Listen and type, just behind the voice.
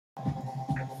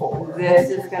This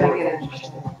is gonna get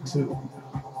interesting. 2,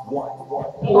 1.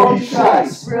 Only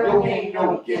choice, real name,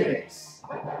 no gimmicks.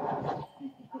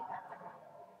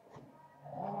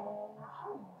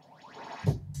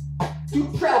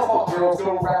 Two trailer park girls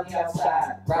go round the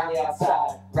outside, round the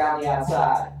outside, round the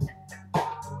outside.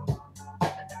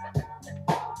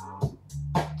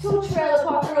 Two trailer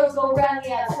park girls go round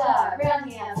the outside,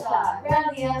 round the outside,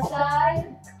 round the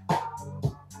outside.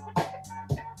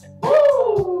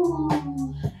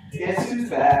 Woo! Guess who's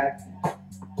back?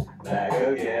 Back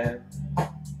again.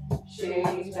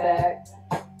 She's back.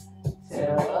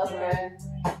 Tell a friend.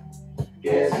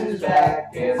 Guess who's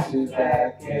back? Guess who's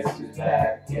back? Guess who's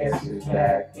back? Guess who's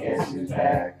back? Guess who's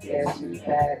back? Guess who's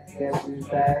back? Guess who's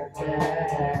back? I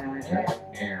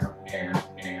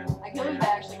can't believe that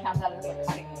actually counts out as like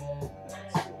singing.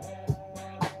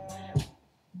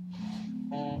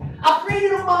 I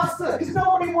created a monster, cause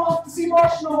nobody wants to see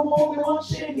Marsh no more. They want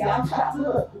shady. I'm trapped in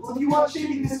a. Well, if you want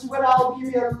shady, this is what I'll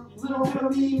give you. A little bit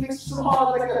of me mixed with some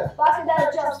hard like a. Vodka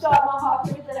that'll jumpstart my heart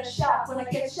quicker than a shock. When I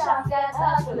get shot down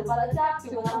hospital by the doctor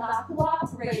when I'm not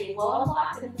cooperating. Well, I'm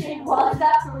locked in the thing while it's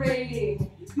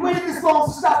operating. You waited this long,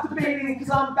 so stop debating, cause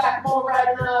I'm back home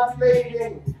right now,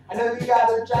 ovulating. I know you got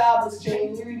a job as a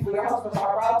chain lead, but your husband's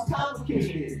heart problem's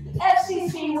complicated.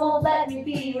 FCC won't let me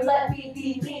be, or let me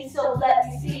be me, so let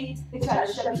me see. They try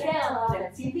to shut me down on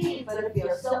MTV, but it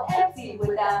feels so empty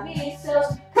without me. So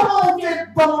come on,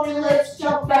 get bony lips,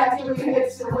 jump back to your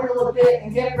hips and wiggle a bit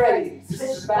and get ready. This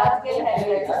is about to get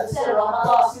heavy, cause I settle on my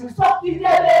lawsuits. Fuck you,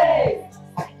 Debbie!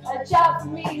 a job for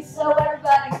me, so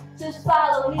everybody just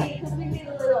follow me, cause we need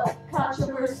a little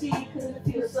controversy, cause it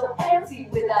feels so empty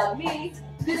without me.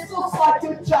 This looks like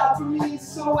a job for me,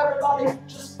 so everybody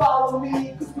just follow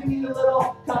me, cause we need a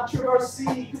little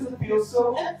controversy, cause it feels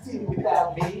so empty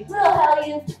without me. Little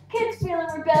hellions, kids feeling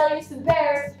rebellious,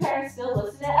 embarrassed, parents still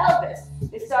listen to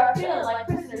Elvis. They start feeling like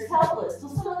prisoners helpless, so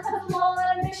someone comes along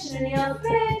on a mission and yells,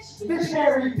 bitch!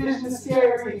 Visionary, vision is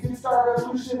scary, can start a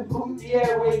revolution, pollute the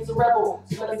airwaves, a rebel,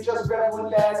 so let me just revel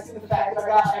and bask in the fact that I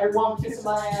got everyone kissing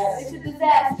my ass. It's a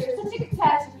disaster, such a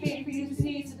catastrophe for you to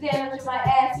see some damage in my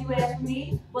ass, you ask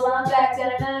me. Well, I'm back,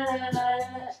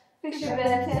 da-da-da-da-da-da-da. Fix your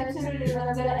bed, and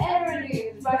I'm gonna enter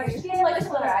you. Run your skin like a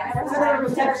splinter. I never Center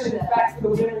of attention, back for the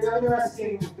winner, you're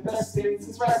interesting. The best things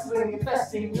is wrestling,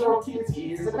 investing, your kids'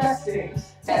 ears investing.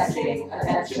 Testing,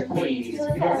 attention please.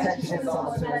 Your attention is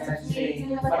almost an attention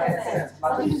to me. My 10 cents,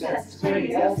 my 2 cents, 3,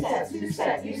 10 cents, 2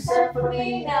 cents, you sent for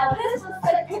me. Now this looks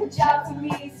like a good job for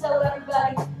me, so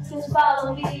everybody just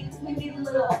follow me. We need a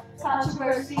little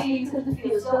controversy, cause it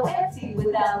feels so empty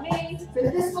without me.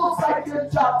 This looks like a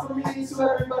good job for me, so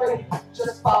everybody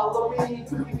just follow me.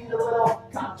 Cause we need a little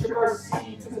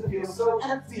controversy, cause it feels so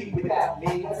empty without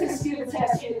me. I take a skin and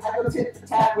test it, I go tit for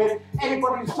tat with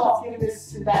anybody who's talking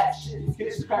this and that shit. You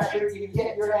get your pressure, you can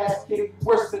get your ass kicked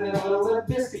worse than a little Limp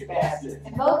Bizkit bastard.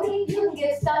 And Moby, you can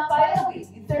get stomped by Obi.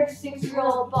 You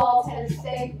 36-year-old bald-headed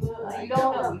steak. You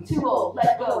don't know, you too old.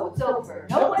 Let go, it's over.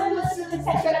 No one listens to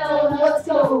techno. Let's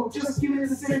go. Just give me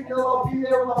the signal. I'll be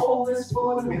there with a whole list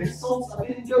full of minute souls. I've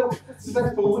been dope,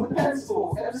 suspenseful with a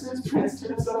pencil. Ever since Prince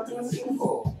turned himself into a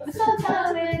symbol. But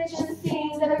sometimes it just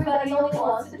seems everybody only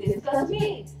wants to discuss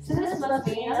me. So this must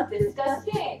mean I'm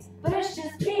disgusting. But it's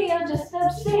just me, I'm just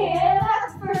obscene.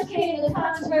 I'm the first king of the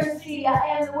controversy.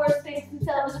 I am the worst thing since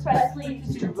Elvis Presley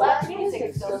to do black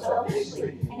music so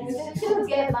selfishly. And use it to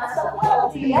get myself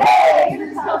wealthy. Hey,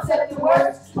 this concept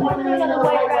works. Wondering on the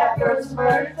way rap girls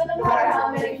emerge. But no matter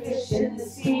how many fish in the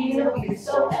sea, it'll be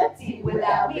so empty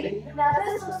without me. Now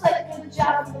this looks like a good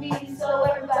job for me, so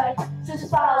everybody just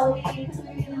follow me. Cause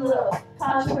we need a little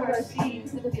controversy,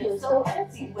 cause it feels so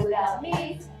empty without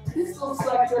me. This looks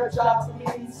like a job for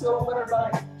me, so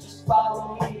everybody just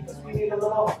follow me, cause we need a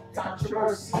little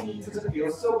controversy, cause it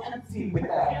feels so empty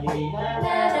without me. Na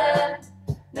na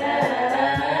na na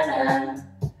na na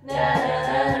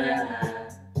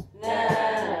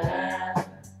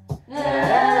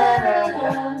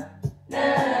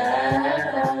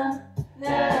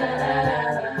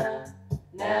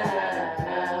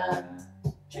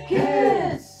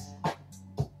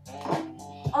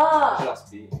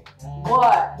Just be.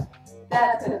 What?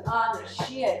 That's cause I'm the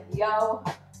shit, yo.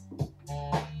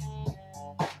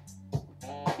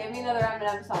 Give me another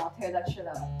Eminem song, I'll tear that shit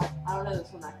up. I don't know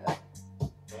this one that good.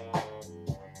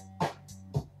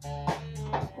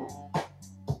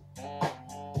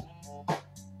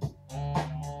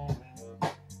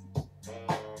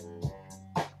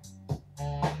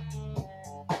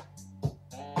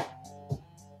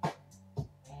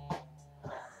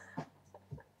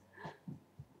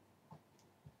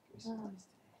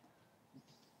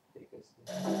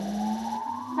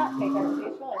 Not take us,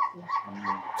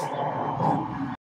 it's